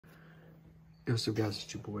Yo, so guys,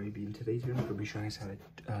 it's your boy AB. In today's video, I'm going to be showing us how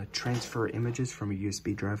to transfer images from a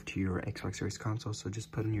USB drive to your Xbox Series console. So just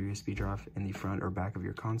put in your USB drive in the front or back of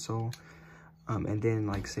your console. And then,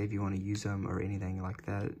 like, say if you want to use them or anything like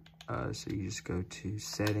that. So you just go to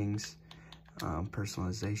Settings,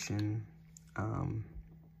 Personalization.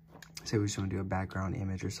 Say we just want to do a background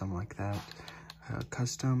image or something like that.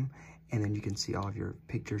 Custom. And then you can see all of your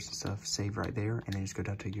pictures and stuff saved right there. And then just go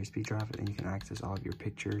down to a USB drive and then you can access all of your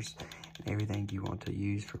pictures and everything you want to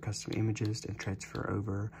use for custom images and transfer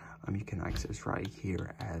over. You can access right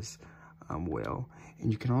here as well.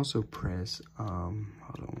 And you can also press, hold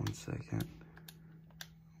on one second.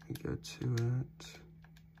 Let me go to it.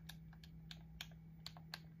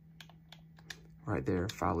 Right there,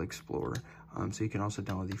 File Explorer. So you can also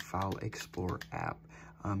download the File Explorer app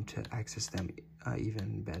to access them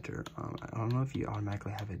even better. I don't know if you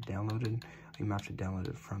automatically have it downloaded. You might have to download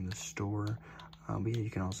it from the store. But yeah, you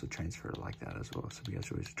can also transfer it like that as well. So we got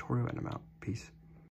a tutorial and I'm out. Peace.